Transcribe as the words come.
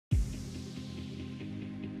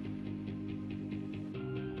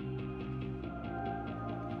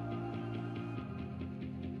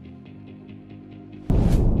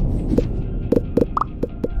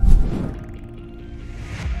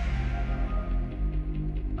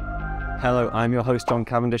Hello, I'm your host, John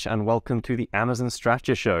Cavendish, and welcome to the Amazon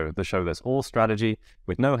Strategy Show, the show that's all strategy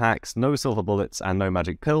with no hacks, no silver bullets, and no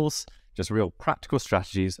magic pills, just real practical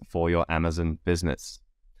strategies for your Amazon business.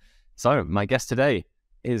 So, my guest today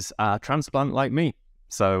is a transplant like me.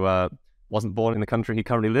 So, wasn't born in the country he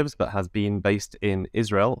currently lives, but has been based in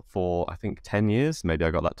Israel for, I think, 10 years. Maybe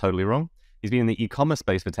I got that totally wrong. He's been in the e-commerce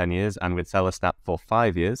space for 10 years and with SellerSnap for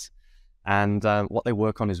 5 years. And what they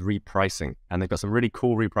work on is repricing. And they've got some really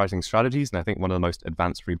cool repricing strategies. And I think one of the most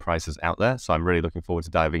advanced repricers out there. So I'm really looking forward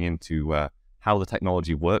to diving into how the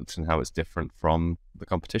technology works and how it's different from the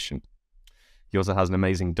competition. He also has an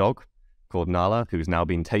amazing dog called Nala, who's now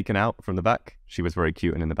been taken out from the back. She was very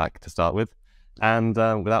cute and in the back to start with. And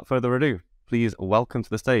without further ado, please welcome to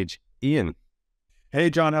the stage, Ian.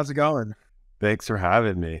 Hey, John, how's it going? Thanks for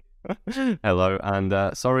having me. Hello.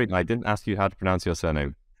 And sorry, I didn't ask you how to pronounce your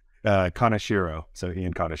surname. Kaneshiro. So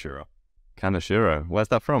Ian Kaneshiro. Kaneshiro. Where's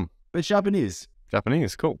that from? It's Japanese.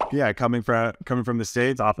 Japanese. Cool. Yeah, coming from the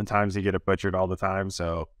States, oftentimes you get it butchered all the time.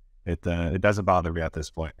 So it doesn't bother me at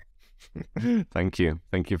this point. Thank you.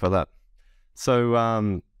 Thank you for that.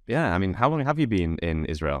 So, yeah, I mean, how long have you been in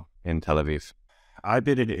Israel, in Tel Aviv? I've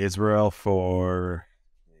been in Israel for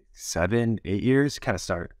 7-8 years. Kind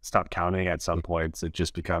of stop counting at some points. It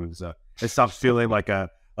just becomes it stops feeling like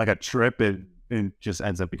a trip and just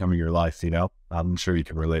ends up becoming your life, you know? I'm sure you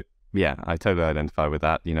can relate. Yeah, I totally identify with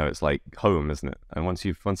that. You know, it's like home, isn't it? And once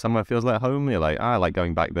somewhere feels like home, you're like, I like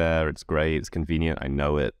going back there. It's great. It's convenient. I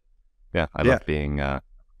know it. Yeah, I love being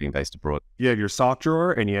based abroad. You have your sock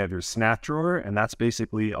drawer and you have your snack drawer, and that's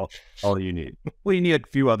basically all you need. Well, you need a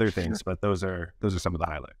few other things, but those are some of the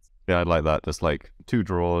highlights. Yeah, I'd like that. Just like 2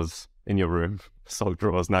 drawers in your room, sock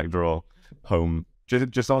drawer, snack drawer, home.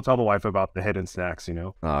 Just don't tell the wife about the hidden snacks, you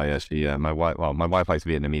know? Oh, yeah, my wife likes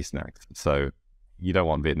Vietnamese snacks, so you don't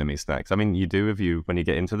want Vietnamese snacks. I mean, you do when you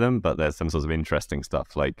get into them, but there's some sorts of interesting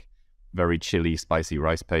stuff, like very chili, spicy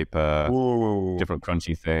rice paper, different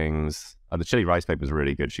crunchy things. The chili rice paper is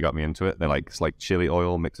really good. She got me into it. It's like chili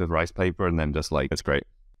oil mixed with rice paper, and then just it's great.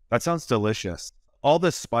 That sounds delicious. All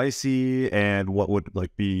the spicy and what would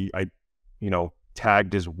be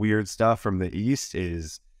tagged as weird stuff from the East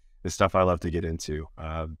is the stuff I love to get into.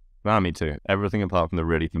 Me too. Everything apart from the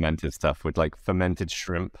really fermented stuff with fermented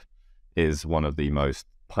shrimp is one of the most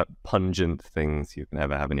pungent things you can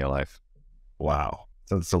ever have in your life. Wow.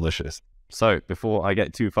 Sounds delicious. So before I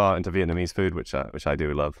get too far into Vietnamese food, which I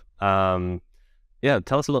do love,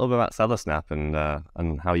 tell us a little bit about SellerSnap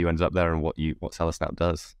and how you ended up there and what SellerSnap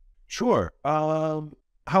does. Sure. How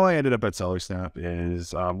I ended up at SellerSnap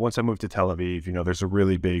is once I moved to Tel Aviv, there's a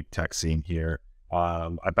really big tech scene here.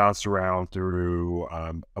 I bounced around through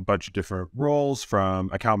a bunch of different roles, from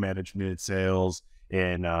account management, sales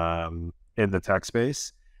in the tech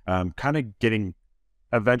space,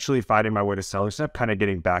 eventually finding my way to SellerSnap, kind of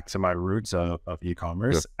getting back to my roots of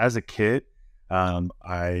e-commerce. Sure. As a kid,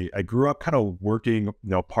 I grew up kind of working,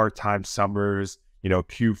 part-time summers,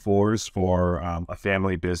 Q4s for a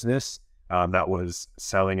family business that was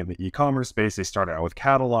selling in the e-commerce space. They started out with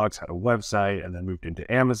catalogs, had a website, and then moved into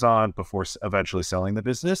Amazon before eventually selling the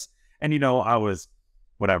business. And, I was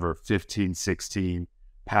 15, 16,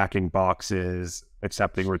 packing boxes,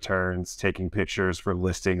 accepting returns, taking pictures for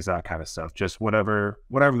listings, that kind of stuff. Just whatever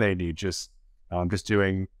they need, just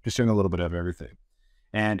doing a little bit of everything.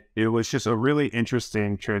 And it was just a really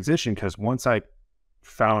interesting transition, because once I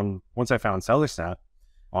found SellerSnap,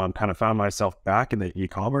 kind of found myself back in the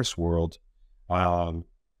e-commerce world.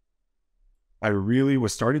 I really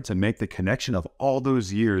was starting to make the connection of all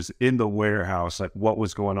those years in the warehouse, like what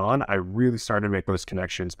was going on. I really started to make those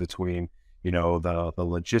connections between, the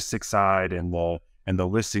logistics side and the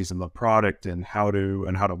listings and the product and how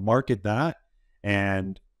to market that.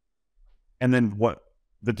 And then what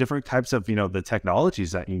the different types of, the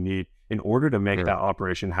technologies that you need in order to make that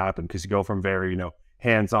operation happen. Because you go from very,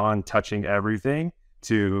 hands-on, touching everything,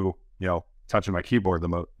 to touching my keyboard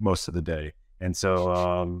most of the day. And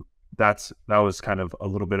so that was kind of a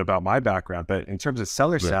little bit about my background. But in terms of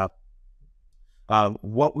SellerSnap,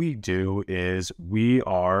 what we do is we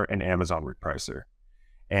are an Amazon Repricer.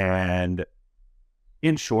 And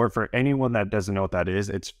in short, for anyone that doesn't know what that is,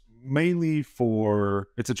 it's a tool mainly for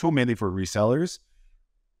resellers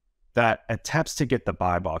that attempts to get the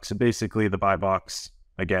buy box. So basically the buy box,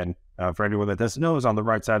 again, for anyone that doesn't know, is on the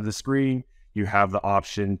right side of the screen. You have the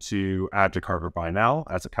option to add to cart or buy now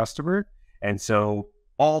as a customer. And so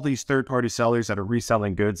all these third-party sellers that are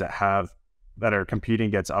reselling goods that are competing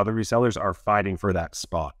against other resellers are fighting for that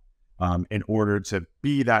spot in order to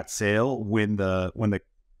be that sale when the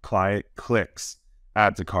client clicks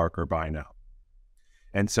add to cart or buy now.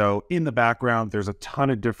 And so in the background, there's a ton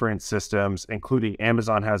of different systems, including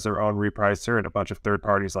Amazon has their own Repricer and a bunch of third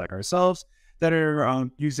parties like ourselves that are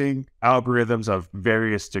using algorithms of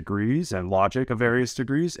various degrees and logic of various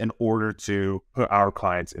degrees in order to put our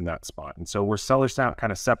clients in that spot. And so where SellerSnap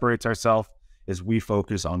kind of separates ourselves is we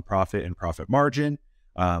focus on profit and profit margin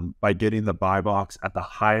by getting the buy box at the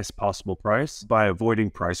highest possible price by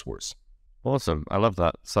avoiding price wars. Awesome. I love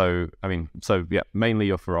that. So, yeah, mainly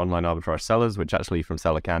you're for online arbitrage sellers, which actually from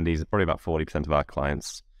Seller Candy is probably about 40% of our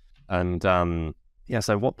clients. And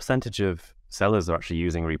so what percentage of sellers are actually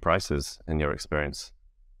using Repricers in your experience?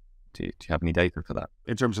 Do you have any data for that?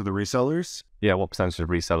 In terms of the resellers? Yeah, what percentage of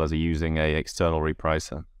resellers are using a external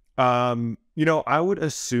repricer? I would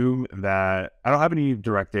assume that I don't have any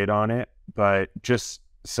direct data on it, but just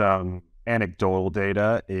some anecdotal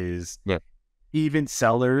data is even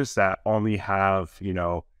sellers that only have,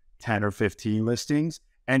 10 or 15 listings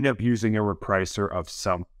end up using a repricer of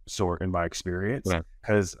some sort in my experience.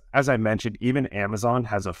 Because as I mentioned, even Amazon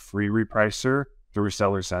has a free repricer through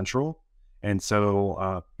Seller Central. And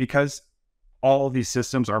so because all of these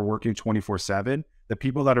systems are working 24/7, the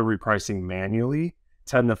people that are repricing manually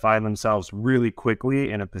tend to find themselves really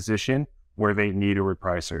quickly in a position where they need a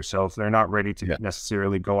repricer. So if they're not ready to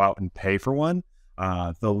necessarily go out and pay for one,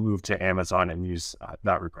 they'll move to Amazon and use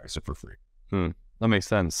that repricer for free. That makes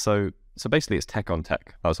sense. So basically it's tech on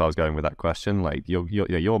tech. That's how I was going with that question. Like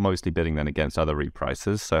you're mostly bidding then against other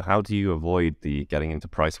repricers. So how do you avoid the getting into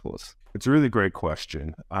price wars? It's a really great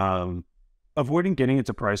question. Avoiding getting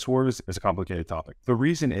into price wars is a complicated topic. The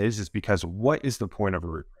reason is because what is the point of a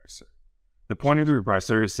repricer? The point of the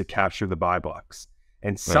repricer is to capture the buy box.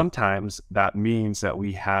 And sometimes that means that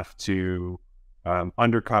we have to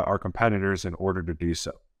undercut our competitors in order to do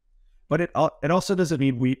so. But it also doesn't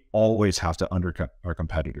mean we always have to undercut our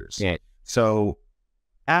competitors. So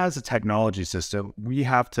as a technology system, we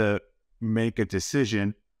have to make a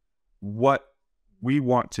decision what we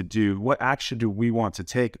want to do, what action do we want to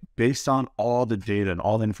take based on all the data and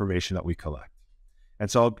all the information that we collect. And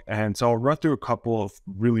so I'll run through a couple of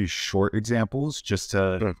really short examples just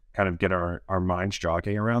to kind of get our minds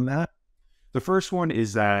jogging around that. The first one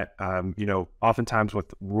is that, oftentimes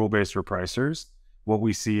with rule-based repricers, what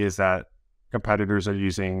we see is that competitors are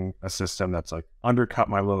using a system that's like undercut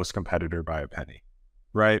my lowest competitor by a penny,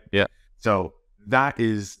 right? Yeah. So that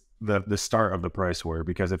is the start of the price war,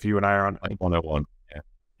 because if you and I are on 101.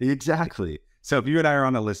 Exactly. So if you and I are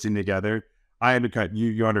on a listing together, I undercut you,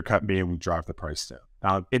 you undercut me, and we drive the price down.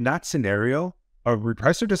 Now, in that scenario, a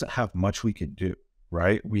repricer doesn't have much we can do,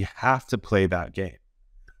 right? We have to play that game.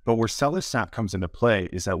 But where SellerSnap comes into play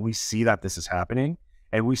is that we see that this is happening,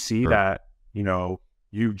 and we see that,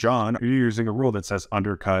 you, John, you're using a rule that says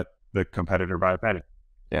undercut the competitor by a penny.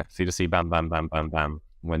 Yeah. So you just see bam, bam, bam, bam, bam.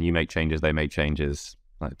 When you make changes, they make changes,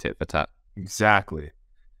 like tit for tat. Exactly.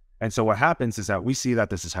 And so what happens is that we see that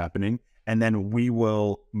this is happening, and then we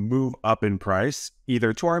will move up in price,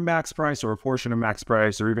 either to our max price or a portion of max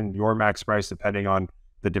price, or even your max price, depending on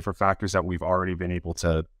the different factors that we've already been able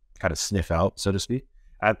to kind of sniff out, so to speak.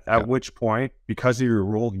 At which point, because of your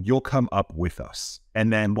rule, you'll come up with us.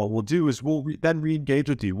 And then what we'll do is we'll then re-engage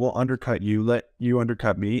with you. We'll undercut you, let you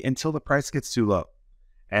undercut me until the price gets too low.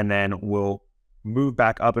 And then we'll move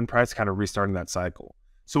back up in price, kind of restarting that cycle.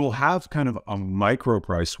 So we'll have kind of a micro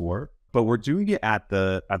price war, but we're doing it at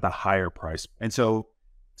the higher price. And so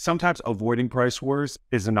sometimes avoiding price wars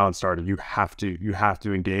is a non-starter. You have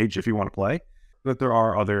to engage if you want to play. But there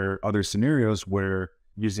are other scenarios where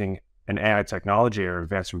using an AI technology or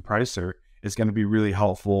advanced repricer is going to be really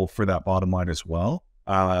helpful for that bottom line as well.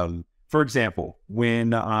 For example,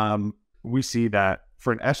 when we see that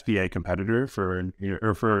for an FBA competitor,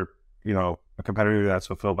 a competitor that's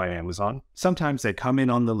fulfilled by Amazon, sometimes they come in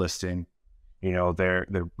on the listing, they're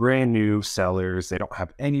brand new sellers, they don't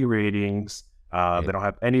have any ratings, they don't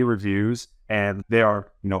have any reviews, and they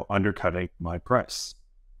are, undercutting my price,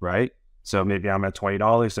 right? So maybe I'm at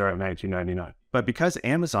 $20, they're at $19.99. But because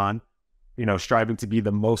Amazon, striving to be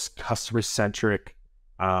the most customer-centric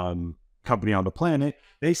company on the planet,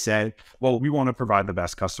 they said, well, we want to provide the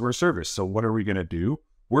best customer service. So what are we going to do?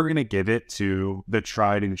 We're going to give it to the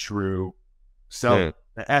tried and true seller,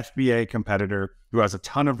 the FBA competitor who has a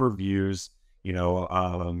ton of reviews,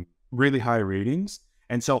 really high ratings.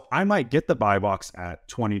 And so I might get the buy box at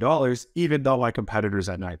 $20, even though my competitor's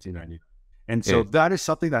at $19.99. And so that is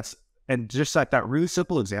something and just like that really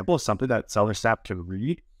simple example is something that SellerSnap can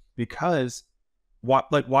read, because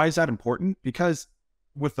why is that important? Because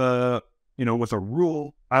with a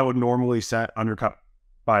rule, I would normally set undercut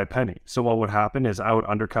by a penny. So what would happen is I would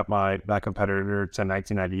undercut that competitor to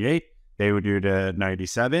 $19.98. They would do to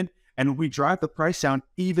 $97, and we drive the price down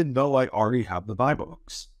even though I already have the buy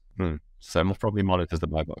box. So it probably monitors the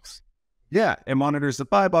buy box. Yeah, it monitors the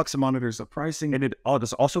buy box, it monitors the pricing, and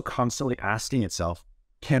it's also constantly asking itself,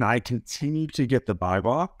 can I continue to get the buy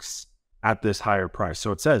box at this higher price?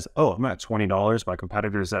 So it says, oh, I'm at $20, my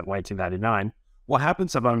competitor's at $19.99. What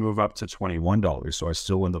happens if I move up to $21? So I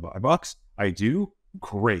still win the buy box? I do?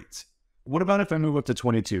 Great. What about if I move up to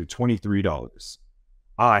 $22, $23?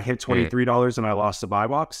 I hit $23 and I lost the buy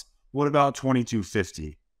box. What about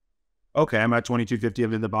 $22.50? Okay, I'm at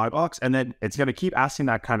 $22.50 in the buy box. And then it's going to keep asking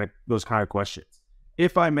those kind of questions.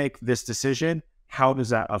 If I make this decision, how does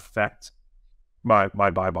that affect my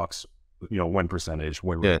buy box, win percentage,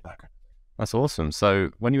 win rate, that kind of thing. That's awesome. So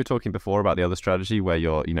when you were talking before about the other strategy where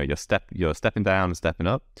you're stepping down and stepping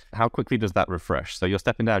up, how quickly does that refresh? So you're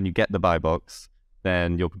stepping down, you get the buy box,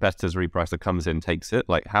 then your competitor's repricer comes in, takes it.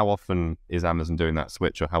 Like, how often is Amazon doing that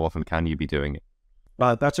switch, or how often can you be doing it?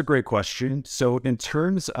 That's a great question. So in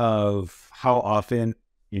terms of how often,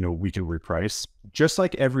 we can reprice, just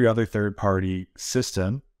like every other third-party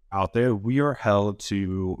system out there, we are held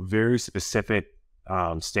to very specific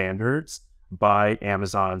standards by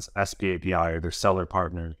Amazon's SP API, or their seller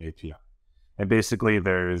partner API. And basically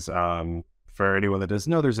there's, for anyone that doesn't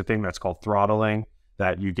know, there's a thing that's called throttling,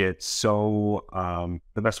 that you get the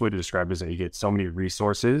best way to describe it is that you get so many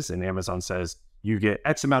resources, and Amazon says you get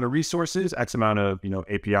X amount of resources, X amount of,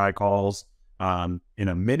 API calls in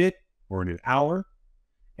a minute or in an hour.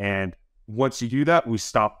 And once you do that, we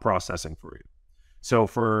stop processing for you. So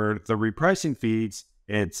for the repricing feeds,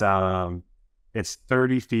 it's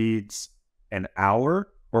 30 feeds an hour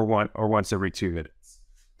or once every 2 minutes.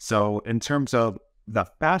 So in terms of the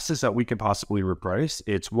fastest that we can possibly reprice,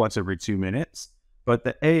 it's once every 2 minutes. But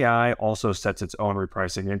the AI also sets its own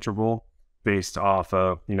repricing interval based off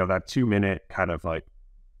of, that 2 minute kind of like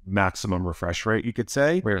maximum refresh rate, you could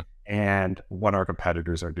say, and what our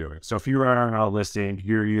competitors are doing. So if you are on a listing,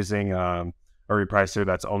 you're using a repricer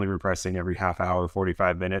that's only repricing every half hour,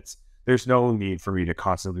 45 minutes, there's no need for me to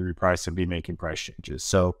constantly reprice and be making price changes.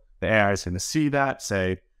 So the AI is going to see that,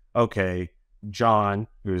 say, okay, John,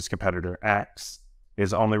 who's competitor X,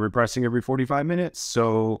 is only repricing every 45 minutes.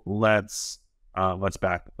 So let's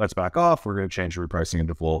back off. We're going to change the repricing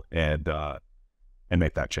interval and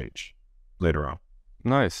make that change later on.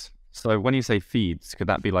 Nice. So when you say feeds, could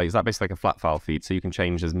that be is that basically like a flat file feed? So you can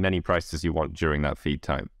change as many prices as you want during that feed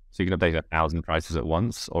time. So you can update 1,000 prices at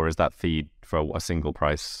once, or is that feed for a single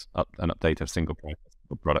price, an update of single price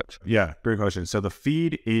product? Yeah, great question. So the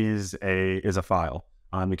feed is a file.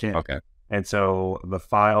 Okay. And so the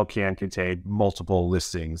file can contain multiple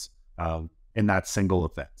listings in that single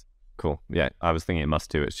event. Cool. Yeah, I was thinking it must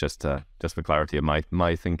do. It's just for clarity of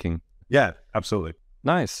my thinking. Yeah, absolutely.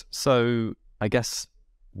 Nice. So I guess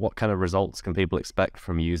what kind of results can people expect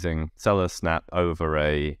from using Seller Snap over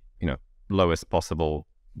a lowest possible,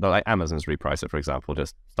 like Amazon's Repricer, for example,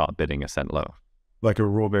 just start bidding a cent lower, like a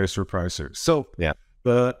rule-based repricer? So yeah,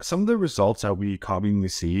 some of the results that we commonly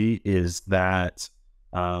see is that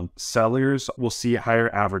sellers will see higher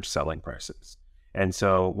average selling prices. And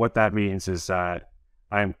so what that means is that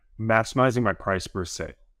I'm maximizing my price per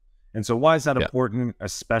sale. And so why is that important,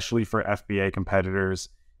 especially for FBA competitors,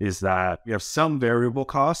 is that we have some variable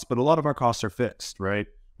costs, but a lot of our costs are fixed, right?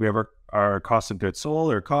 We have our cost of goods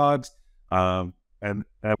sold, or COGS, and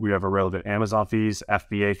we have irrelevant Amazon fees.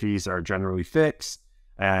 FBA fees are generally fixed.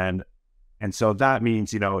 And so that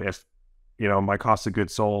means, if, my cost of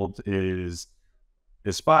goods sold is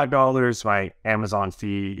 $5, my Amazon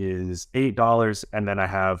fee is $8, and then I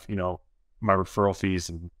have, my referral fees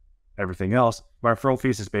and everything else. My referral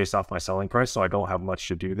fees is based off my selling price, so I don't have much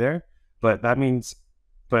to do there. But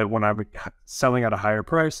when I'm selling at a higher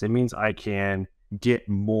price, it means I can get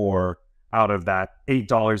more out of that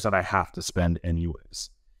 $8 that I have to spend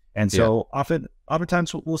anyways. And so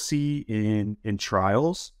oftentimes what we'll see in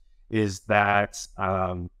trials is that,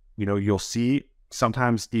 you'll see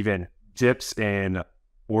sometimes even dips in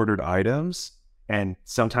ordered items and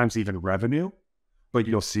sometimes even revenue, but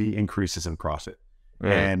you'll see increases in profit.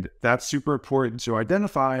 And that's super important to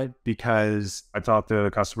identify, because I talk to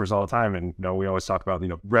customers all the time, and we always talk about,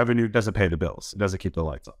 revenue doesn't pay the bills. It doesn't keep the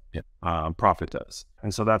lights on. Profit does.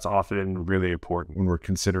 And so that's often really important when we're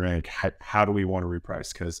considering how do we want to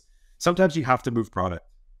reprice, because sometimes you have to move product.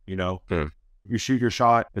 You shoot your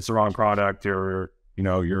shot, it's the wrong product, or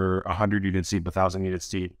you're 100 unit seat, 1,000 unit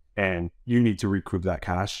seat, and you need to recoup that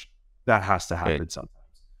cash. That has to happen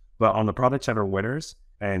sometimes. But on the products that are winners,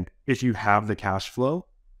 and if you have the cash flow,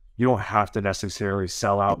 you don't have to necessarily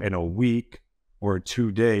sell out in a week or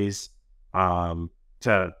 2 days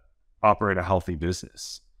to operate a healthy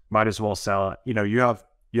business. Might as well sell, you have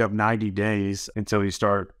you have 90 days until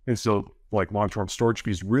like long-term storage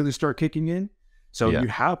fees really start kicking in. So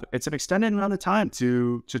it's an extended amount of time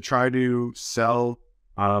to try to sell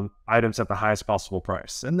items at the highest possible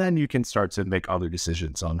price. And then you can start to make other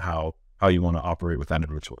decisions on how you want to operate with that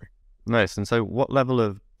inventory. Nice. And so what level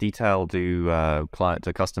of detail do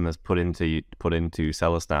customers put into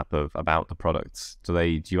SellerSnap about the products?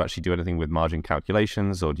 Do you actually do anything with margin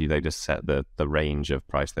calculations, or do they just set the range of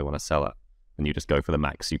price they want to sell at, and you just go for the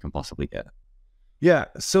max you can possibly get? Yeah.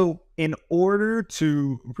 So in order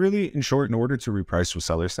to reprice with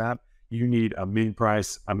SellerSnap, you need a mid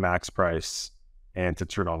price, a max price, and to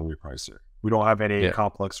turn on Repricer. We don't have any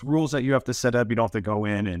complex rules that you have to set up. You don't have to go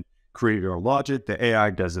in and create your own logic. The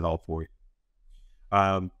AI does it all for you.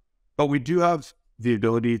 But we do have the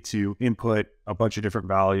ability to input a bunch of different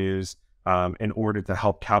values in order to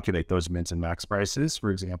help calculate those min and max prices.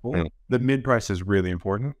 For example, the mid price is really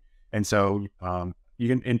important. And so you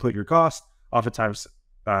can input your cost. Oftentimes,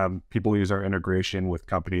 people use our integration with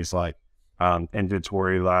companies like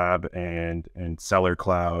Inventory Lab and Seller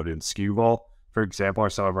Cloud and SKU Vault, for example, are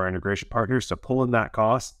some of our integration partners to pull in that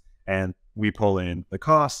cost, and we pull in the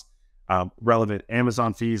cost, relevant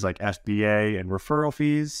Amazon fees like FBA and referral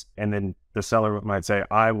fees, and then the seller might say,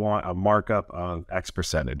 I want a markup of X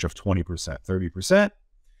percentage of 20%, 30%,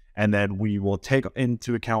 and then we will take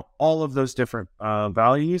into account all of those different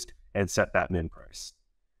values and set that min price.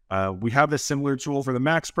 We have a similar tool for the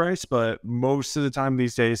max price, but most of the time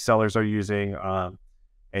these days, sellers are using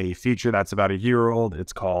a feature that's about a year old.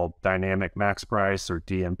 It's called Dynamic Max Price, or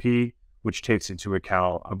DMP, which takes into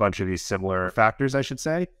account a bunch of these similar factors, I should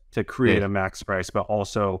say, to create a max price, but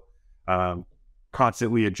also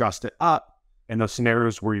constantly adjust it up. In those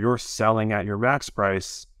scenarios where you're selling at your max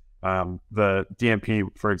price, the DMP,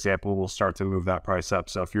 for example, will start to move that price up.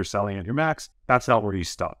 So if you're selling at your max, that's not where you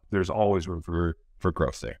stop. There's always room for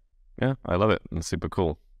growth there. Yeah, I love it. It's super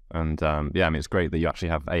cool. And I mean, it's great that you actually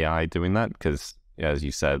have AI doing that, because as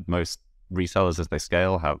you said, most resellers as they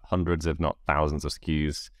scale have hundreds, if not thousands of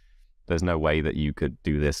SKUs. There's no way that you could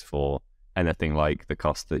do this for anything like the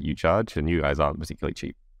cost that you charge, and you guys aren't particularly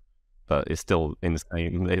cheap, but it's still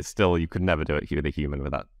insane. You could never do it with a human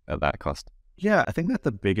with at that cost. Yeah, I think that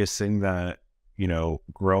the biggest thing that,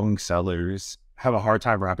 growing sellers have a hard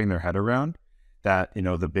time wrapping their head around, that,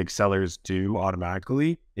 the big sellers do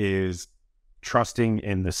automatically, is trusting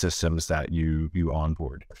in the systems that you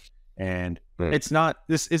onboard. And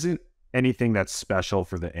this isn't anything that's special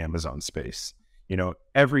for the Amazon space.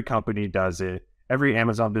 Every company does it. Every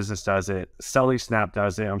Amazon business does it. SellerSnap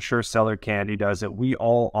does it. I'm sure Seller Candy does it. We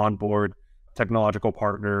all onboard technological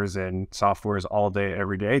partners and softwares all day,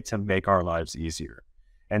 every day to make our lives easier.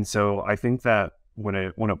 And so I think that when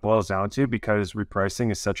it boils down to, because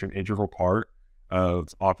repricing is such an integral part of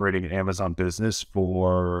operating an Amazon business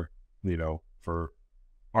for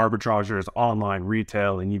arbitrageurs, online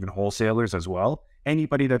retail, and even wholesalers as well,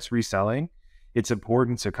 anybody that's reselling, it's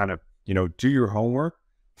important to kind of, do your homework,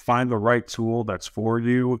 find the right tool that's for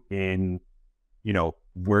you in,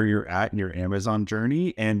 where you're at in your Amazon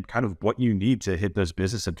journey, and kind of what you need to hit those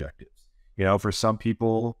business objectives. For some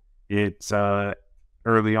people, it's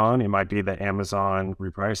early on, it might be the Amazon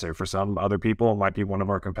Repricer. For some other people, it might be one of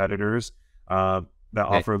our competitors that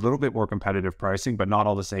offer a little bit more competitive pricing, but not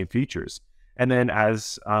all the same features. And then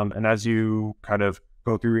as you kind of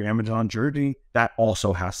go through your Amazon journey, that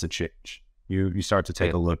also has to change. You start to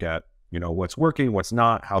take a look at, what's working, what's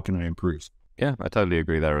not, how can I improve? Yeah, I totally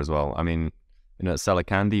agree there as well. I mean, at Seller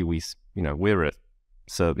Candy, we're a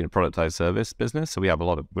productized service business, so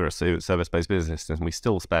we're a service-based business, and we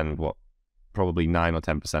still spend probably 9 or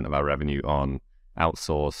 10% of our revenue on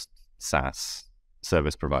outsourced SaaS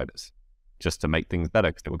service providers, just to make things better,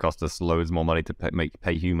 because it would cost us loads more money to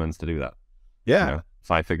pay humans to do that. Yeah,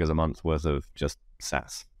 5 figures a month worth of just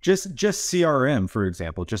SaaS. Just CRM, for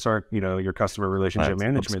example, just our your customer relationship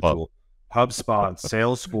management tool. HubSpot,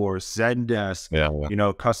 Salesforce, Zendesk,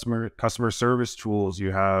 customer service tools.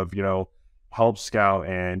 You have, Help Scout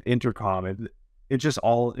and Intercom. It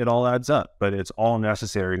all adds up, but it's all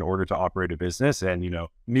necessary in order to operate a business. And,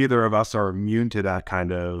 neither of us are immune to that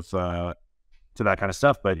kind of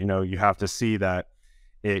stuff. But, you have to see that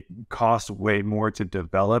it costs way more to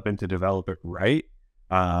develop, and to develop it right,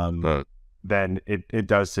 than it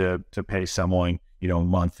does to pay someone,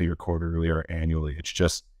 monthly or quarterly or annually. It's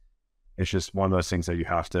just one of those things that you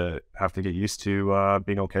have to get used to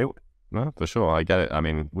being okay with. No, for sure. I get it. I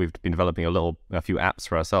mean, we've been developing a few apps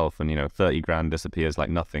for ourselves, and 30 grand disappears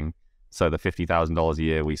like nothing. So the $50,000 a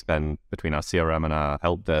year we spend between our CRM and our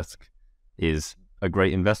help desk is a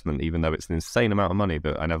great investment, even though it's an insane amount of money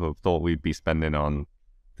that I never thought we'd be spending on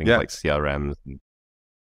things like CRMs.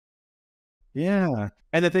 Yeah.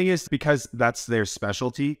 And the thing is, because that's their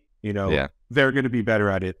specialty, Yeah. they're going to be better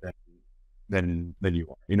at it than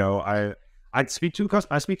you are. I speak to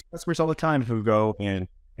customers all the time who go and,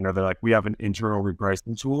 they're like, we have an internal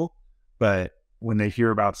repricing tool, but when they hear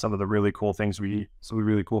about some of the really cool things some of the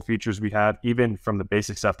really cool features we have, even from the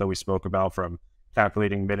basic stuff that we spoke about, from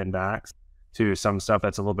calculating min and max to some stuff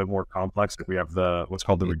that's a little bit more complex. We have what's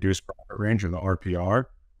called the reduced profit range, or the RPR,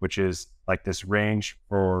 which is like this range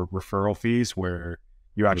for referral fees where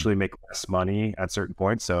you actually make less money at certain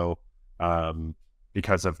points. So,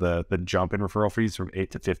 because of the jump in referral fees from 8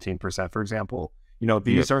 to 15%, for example,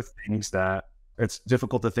 these are things that it's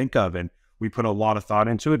difficult to think of, and we put a lot of thought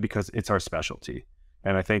into it because it's our specialty.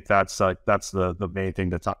 And I think that's the main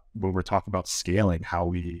thing when we're talking about scaling, how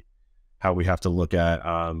we have to look at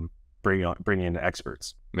bringing in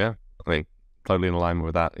experts. Yeah, I mean, totally in alignment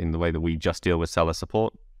with that. In the way that we just deal with seller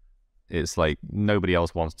support, it's like nobody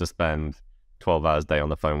else wants to spend 12 hours a day on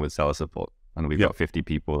the phone with seller support, and we've got 50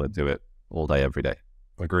 people that do it all day, every day.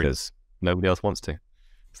 Agreed. Because nobody else wants to.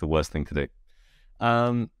 It's the worst thing to do.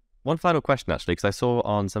 One final question, actually, because I saw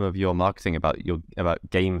on some of your marketing about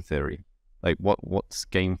game theory. Like, what's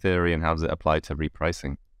game theory and how does it apply to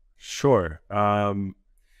repricing? Sure.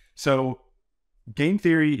 So game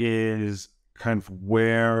theory is kind of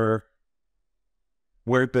where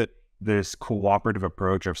this cooperative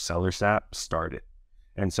approach of SellerSnap started.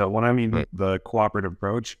 And so when I mean the cooperative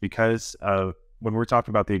approach, because when we're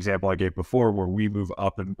talking about the example I gave before, where we move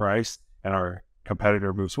up in price and our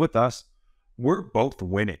competitor moves with us, we're both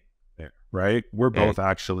winning there, right? We're both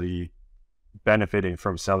actually benefiting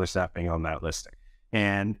from SellerSnap being on that listing.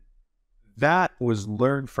 And that was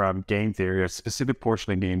learned from game theory, a specific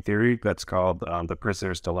portion of game theory that's called the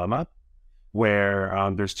prisoner's dilemma,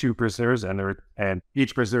 where there's two prisoners, and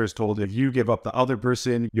each prisoner is told, if you give up the other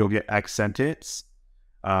person, you'll get X sentence.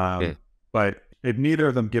 But if neither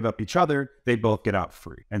of them give up each other, they both get out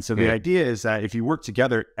free. And so the idea is that if you work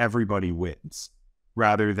together, everybody wins,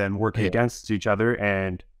 rather than working against each other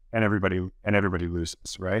and everybody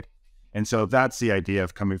loses, right? And so that's the idea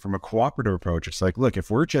of coming from a cooperative approach. It's like, look,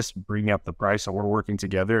 if we're just bringing up the price and we're working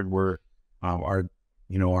together, and we're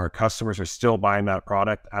our customers are still buying that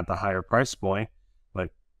product at the higher price point,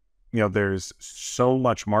 like, there's so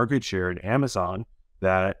much market share in Amazon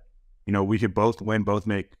that, we could both win, both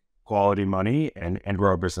make quality money and grow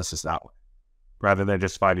our businesses that way, rather than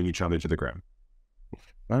just fighting each other to the ground.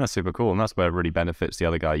 Well, that's super cool. And that's where it really benefits the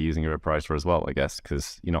other guy using a repricer as well, I guess,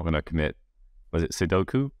 because you're not going to commit, was it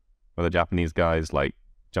Sudoku? Where the Japanese guys like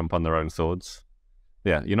jump on their own swords.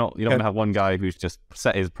 Yeah, you're not going to have one guy who's just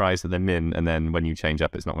set his price at the min, and then when you change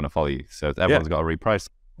up, it's not going to follow you. So everyone's got to reprice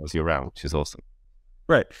as you're around, which is awesome.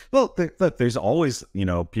 Right. Well, look, there's always,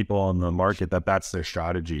 people on the market that's their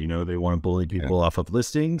strategy. They want to bully people off of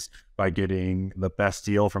listings by getting the best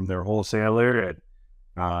deal from their wholesaler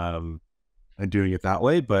and doing it that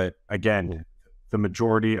way. But again, the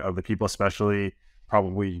majority of the people, especially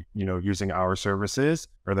probably, using our services,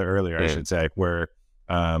 or the earlier, I should say, where,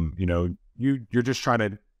 you're just trying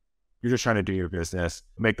to do your business,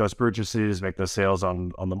 make those purchases, make those sales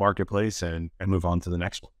on the marketplace, and move on to the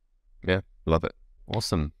next one. Yeah. Love it.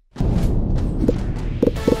 Awesome.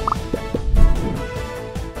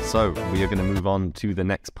 So we are going to move on to the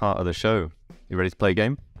next part of the show. You ready to play a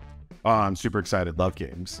game? Oh, I'm super excited. Love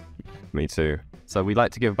games. Me too. So we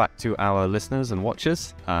like to give back to our listeners and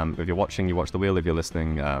watchers. If you're watching, you watch the wheel. If you're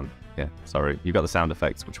listening, you've got the sound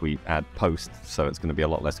effects, which we add post, so it's going to be a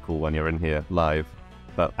lot less cool when you're in here live.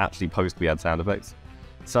 But actually post, we add sound effects.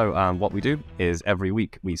 So what we do is every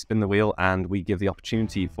week we spin the wheel and we give the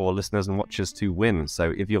opportunity for listeners and watchers to win.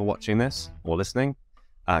 So if you're watching this or listening,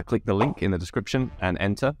 click the link in the description and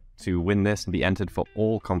enter to win this and be entered for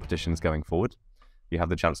all competitions going forward. You have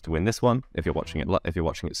the chance to win this one if you're watching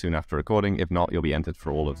it soon after recording. If not, you'll be entered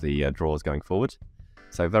for all of the draws going forward.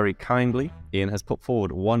 So very kindly, Ian has put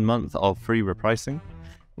forward 1 month of free repricing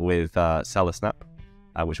with SellerSnap,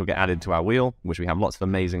 which will get added to our wheel, which we have lots of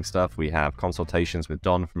amazing stuff. We have consultations with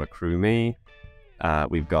Don from Accrue Me.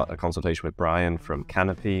 We've got a consultation with Brian from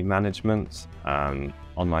Canopy Management,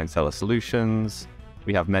 Online Seller Solutions.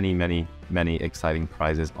 We have many, many, many exciting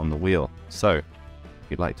prizes on the wheel. So if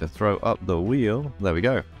you'd like to throw up the wheel, there we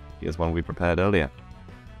go. Here's one we prepared earlier.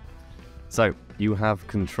 So you have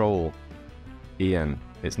control, Ian.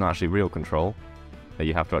 It's not actually real control.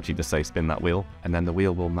 You have to actually just say spin that wheel, and then the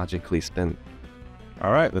wheel will magically spin.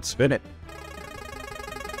 All right, let's spin it.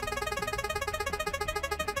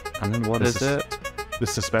 And then what is it? The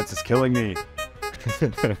suspense is killing me.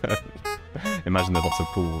 Imagine there's lots of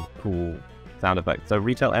cool sound effects. So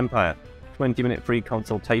Retail Empire, 20-minute free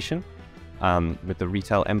consultation. with the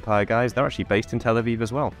Retail Empire guys. They're actually based in Tel Aviv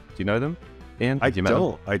as well. Do you know them, Ian? I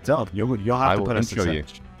don't. You'll have to put us in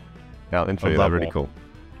touch. Yeah, I'll intro you. They're really cool.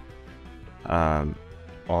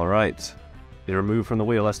 All right. You're removed from the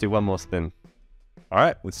wheel. Let's do one more spin. All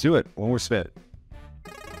right, let's do it. One more spin.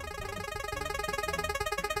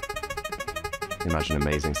 Imagine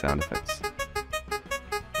amazing sound effects.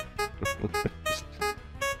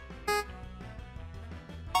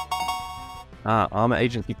 Armor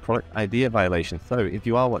Agency product idea violation. So if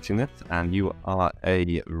you are watching this and you are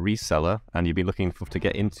a reseller and you've been looking to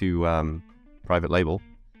get into private label,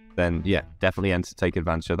 then yeah, definitely take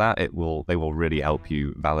advantage of that. They will really help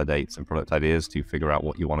you validate some product ideas to figure out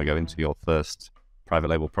what you want to go into your first private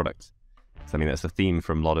label product. So I mean, that's a theme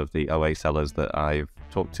from a lot of the OA sellers that I've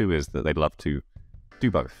talked to, is that they'd love to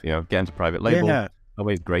do both. You know, get into private label. Yeah.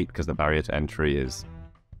 OA is great because the barrier to entry is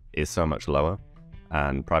so much lower,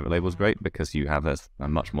 and private label is great because you have a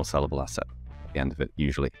much more sellable asset at the end of it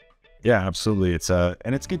usually. Yeah, absolutely. It's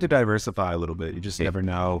and it's good to diversify a little bit. You just never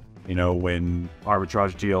know, when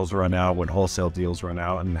arbitrage deals run out, when wholesale deals run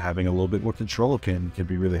out, and having a little bit more control can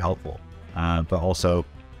be really helpful. But also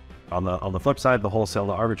on the flip side, the wholesale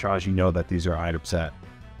to arbitrage, that these are items that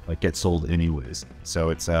get sold anyways. So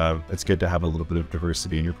it's good to have a little bit of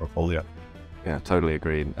diversity in your portfolio. Yeah, totally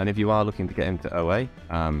agreed. And if you are looking to get into OA,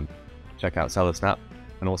 check out SellerSnap,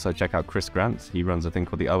 and also check out Chris Grant. He runs a thing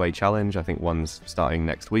called the OA Challenge. I think one's starting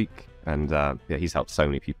next week. And he's helped so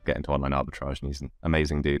many people get into online arbitrage, and he's an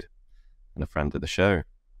amazing dude and a friend of the show.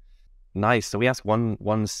 Nice. So we ask one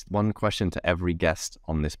question to every guest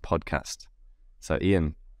on this podcast. So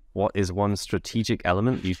Ian, what is one strategic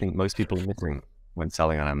element you think most people are missing when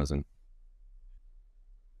selling on Amazon?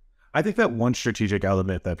 I think that one strategic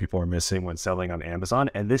element that people are missing when selling on Amazon,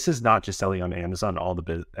 and this is not just selling on Amazon,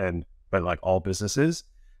 but like all businesses.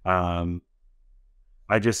 I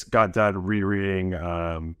just got done rereading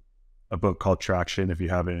a book called Traction. If you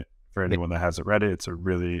haven't, for anyone that hasn't read it, it's a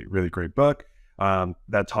really, really great book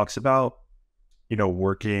that talks about,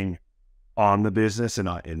 working on the business and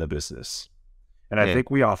not in the business. And I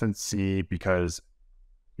think we often see, because,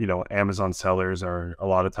 Amazon sellers are a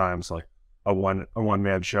lot of times like a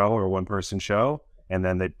one-man show or a one-person show. And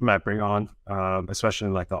then they might bring on, especially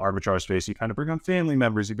in like the arbitrage space, you kind of bring on family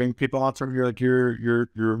members, you bring people on from your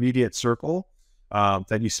immediate circle,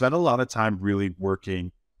 that you spend a lot of time really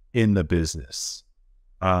working in the business,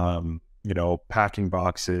 packing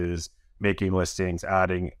boxes, making listings,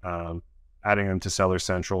 adding them to Seller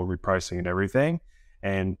Central, repricing and everything.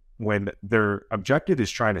 And when their objective is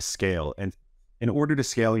trying to scale, and in order to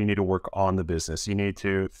scale, you need to work on the business. You need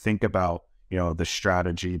to think about, the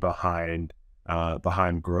strategy behind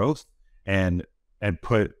growth and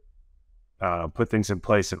put things in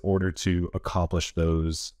place in order to accomplish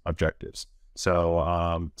those objectives.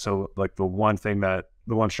 So like the one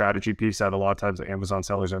strategy piece that a lot of times Amazon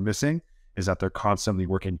sellers are missing is that they're constantly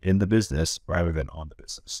working in the business rather than on the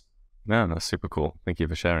business. No, that's super cool. Thank you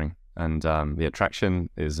for sharing. And the Traction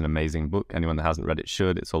is an amazing book. Anyone that hasn't read it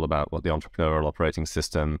should. It's all about what the entrepreneurial operating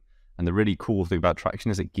system. And the really cool thing about Traction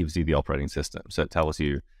is it gives you the operating system. So it tells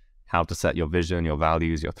you how to set your vision, your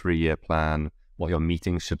values, your 3-year plan, what your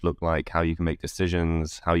meetings should look like, how you can make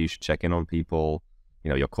decisions, how you should check in on people,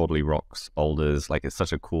 your quarterly rocks, boulders. Like, it's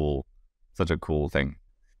such a cool thing.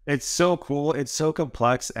 It's so cool. It's so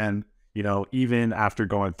complex. And, even after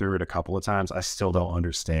going through it a couple of times, I still don't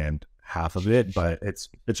understand half of it, but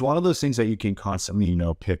it's one of those things that you can constantly,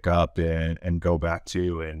 pick up and go back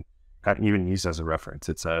to and even use as a reference.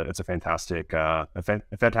 It's a fantastic,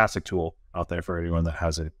 fantastic tool out there for anyone that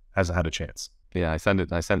hasn't had a chance. Yeah. I sent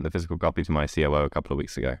the physical copy to my COO a couple of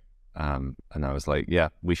weeks ago. And I was like, yeah,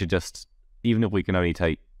 we should just, even if we can only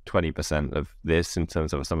take 20% of this in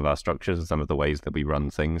terms of some of our structures and some of the ways that we run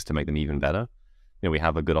things to make them even better. We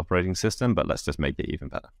have a good operating system, but let's just make it even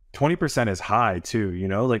better. 20% is high too,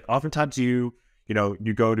 like oftentimes you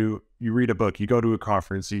read a book, you go to a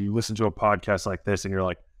conference, you listen to a podcast like this, and you're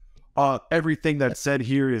like, everything that's said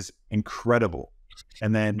here is incredible.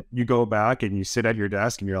 And then you go back and you sit at your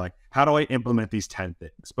desk and you're like, how do I implement these 10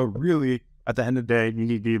 things? But really, at the end of the day, you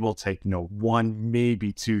need to be able to take, one,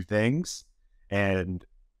 maybe 2 things and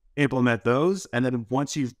implement those. And then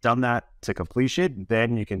once you've done that to completion,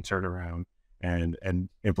 then you can turn around and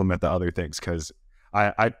implement the other things. Cause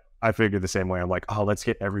I figure the same way. I'm like, let's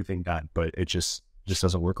get everything done, but it just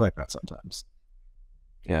doesn't work like that sometimes.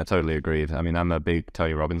 Yeah, I totally agreed. I mean, I'm a big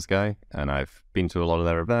Tony Robbins guy, and I've been to a lot of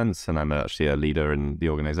their events, and I'm actually a leader in the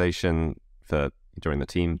organization during the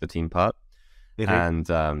team part. And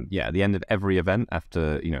at the end of every event,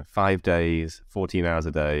 after 5 days, 14 hours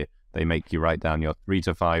a day, they make you write down your 3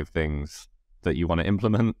 to 5 things that you want to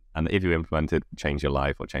implement, and if you implement it, change your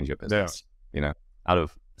life or change your business. You know, out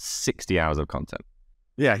of 60 hours of content.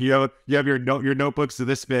 Yeah, you have your notebooks are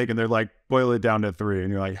this big, and they're like, boil it down to 3,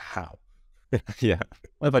 and you're like, how? Yeah.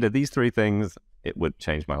 Well, if I did these 3 things, it would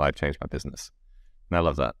change my life, change my business. And I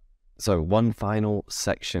love that. So one final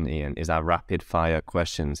section, Ian, is our rapid fire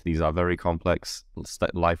questions. These are very complex,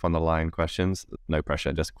 life on the line questions. No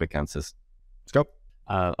pressure, just quick answers. Let's go.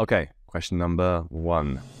 Okay, question number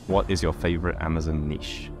 1. What is your favorite Amazon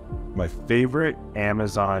niche? My favorite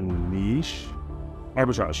Amazon niche?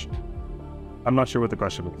 Arbitrage. I'm not sure what the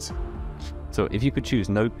question is. So if you could choose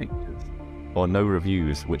no pictures or no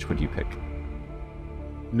reviews, which would you pick?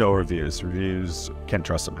 No reviews. Reviews, can't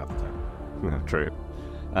trust them half the time. True.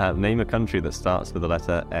 Name a country that starts with the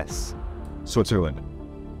letter S. Switzerland.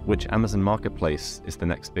 Which Amazon marketplace is the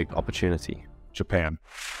next big opportunity? Japan.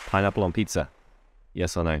 Pineapple on pizza.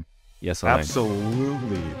 Yes or no? Yes or no?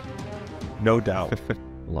 Absolutely. No doubt.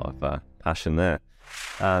 A lot of passion there.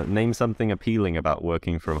 Name something appealing about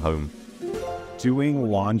working from home. Doing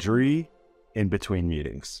laundry in between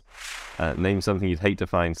meetings. Name something you'd hate to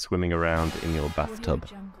find swimming around in your bathtub.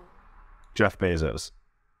 Jeff Bezos.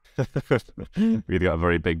 We've got a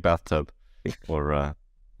very big bathtub, or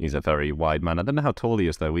he's a very wide man. I don't know how tall he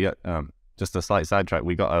is though. We just a slight sidetrack.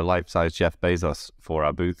 We got a life-size Jeff Bezos for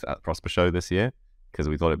our booth at Prosper Show this year because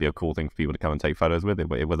we thought it'd be a cool thing for people to come and take photos with it.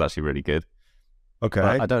 But it was actually really good. Okay.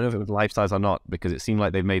 But I don't know if it was life-size or not because it seemed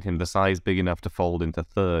like they made him the size big enough to fold into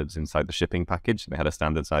thirds inside the shipping package. They had a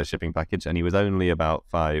standard size shipping package, and he was only about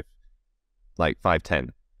 5'10".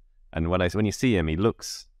 And when you see him,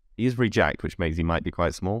 he's very jacked, which means he might be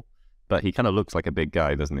quite small, but he kind of looks like a big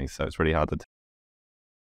guy, doesn't he? So it's really hard to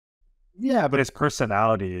Yeah, but his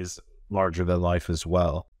personality is larger than life as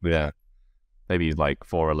well. Yeah. Maybe he's like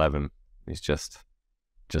 4'11". He's just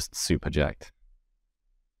super jacked.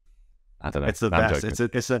 I don't know. It's the vest.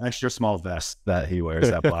 It's an extra small vest that he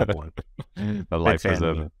wears, that black one. The life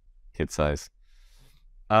preserver, kid size.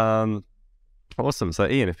 Awesome. So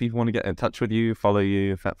Ian, if people want to get in touch with you, follow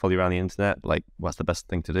you around the internet, like what's the best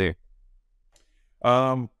thing to do?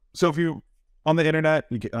 So if you on the internet,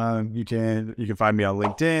 you can find me on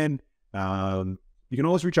LinkedIn. You can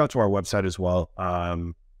always reach out to our website as well.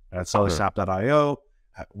 At sellersnap.io.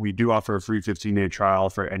 We do offer a free 15-day trial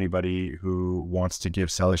for anybody who wants to give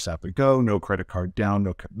SellerSnap a go. No credit card down,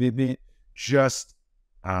 no commitment. Just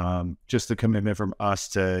the commitment from us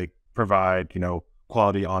to provide,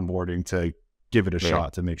 quality onboarding to give it a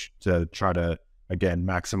shot to try to again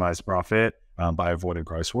maximize profit by avoiding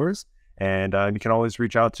price wars. And you can always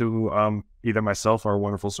reach out to either myself or our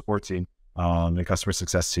wonderful support team and customer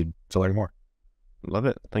success team to learn more. Love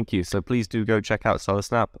it. Thank you. So please do go check out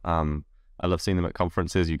SellerSnap. I love seeing them at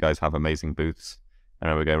conferences. You guys have amazing booths. I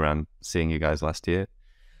remember going around seeing you guys last year.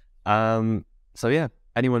 So yeah,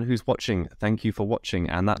 anyone who's watching, thank you for watching.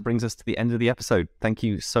 And that brings us to the end of the episode. Thank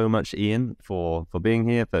you so much, Ian, for being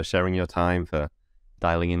here, for sharing your time, for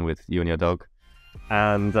dialing in with you and your dog.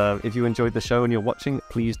 And if you enjoyed the show and you're watching,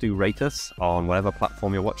 please do rate us on whatever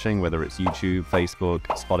platform you're watching, whether it's YouTube, Facebook,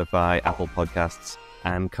 Spotify, Apple Podcasts,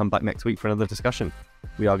 and come back next week for another discussion.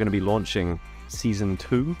 We are going to be launching season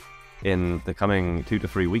 2 in the coming 2 to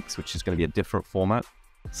 3 weeks, which is going to be a different format.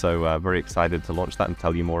 So very excited to launch that and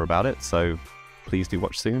tell you more about it. So please do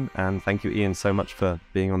watch soon. And thank you, Ian, so much for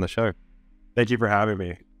being on the show. Thank you for having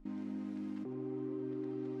me.